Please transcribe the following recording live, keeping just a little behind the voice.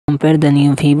Compare the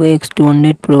new Vivo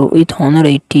X200 Pro with Honor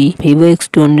 80. Vivo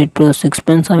X200 Pro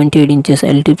 6.78 inches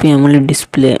LTP AMOLED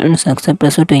display and success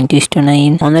ratio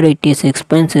 20:9. Honor 80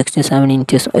 6.67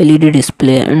 inches LED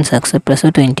display and success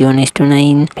ratio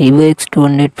 21:9. Vivo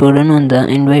X200 Pro run on the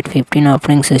Android 15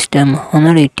 operating system.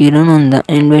 Honor 80 run on the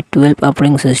Android 12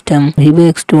 operating system. Vivo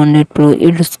X200 Pro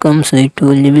it comes with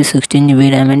 12GB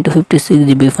 16GB RAM and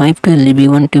 256GB 512GB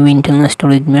 1TB internal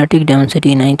storage. Matic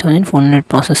Dimensity 9400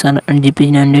 processor and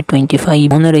GPU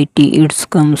 925. Honor 80 it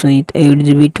comes with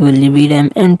 8GB 12GB RAM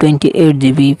and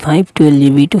 28GB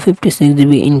 512GB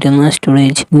 256GB internal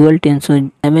storage. Dual Tensor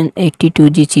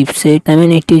 782G chipset,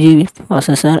 780G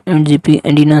processor and GPU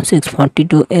Adreno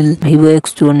 642L. Vivo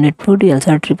X200 Pro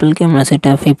DSLR triple camera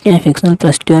setup 50MP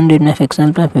plus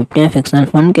 200MP plus 50MP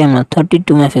front camera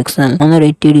 32MP. Honor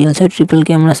 80 DSLR triple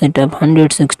camera setup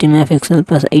 160MP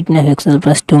plus 8MP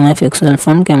plus 2MP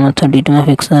front camera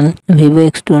 32MP. Vivo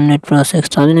X200 Pro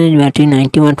 6000 mAh battery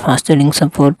 90W fast charging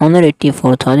support. Honor 80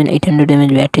 4800 mAh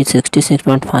battery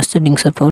 66W fast charging support.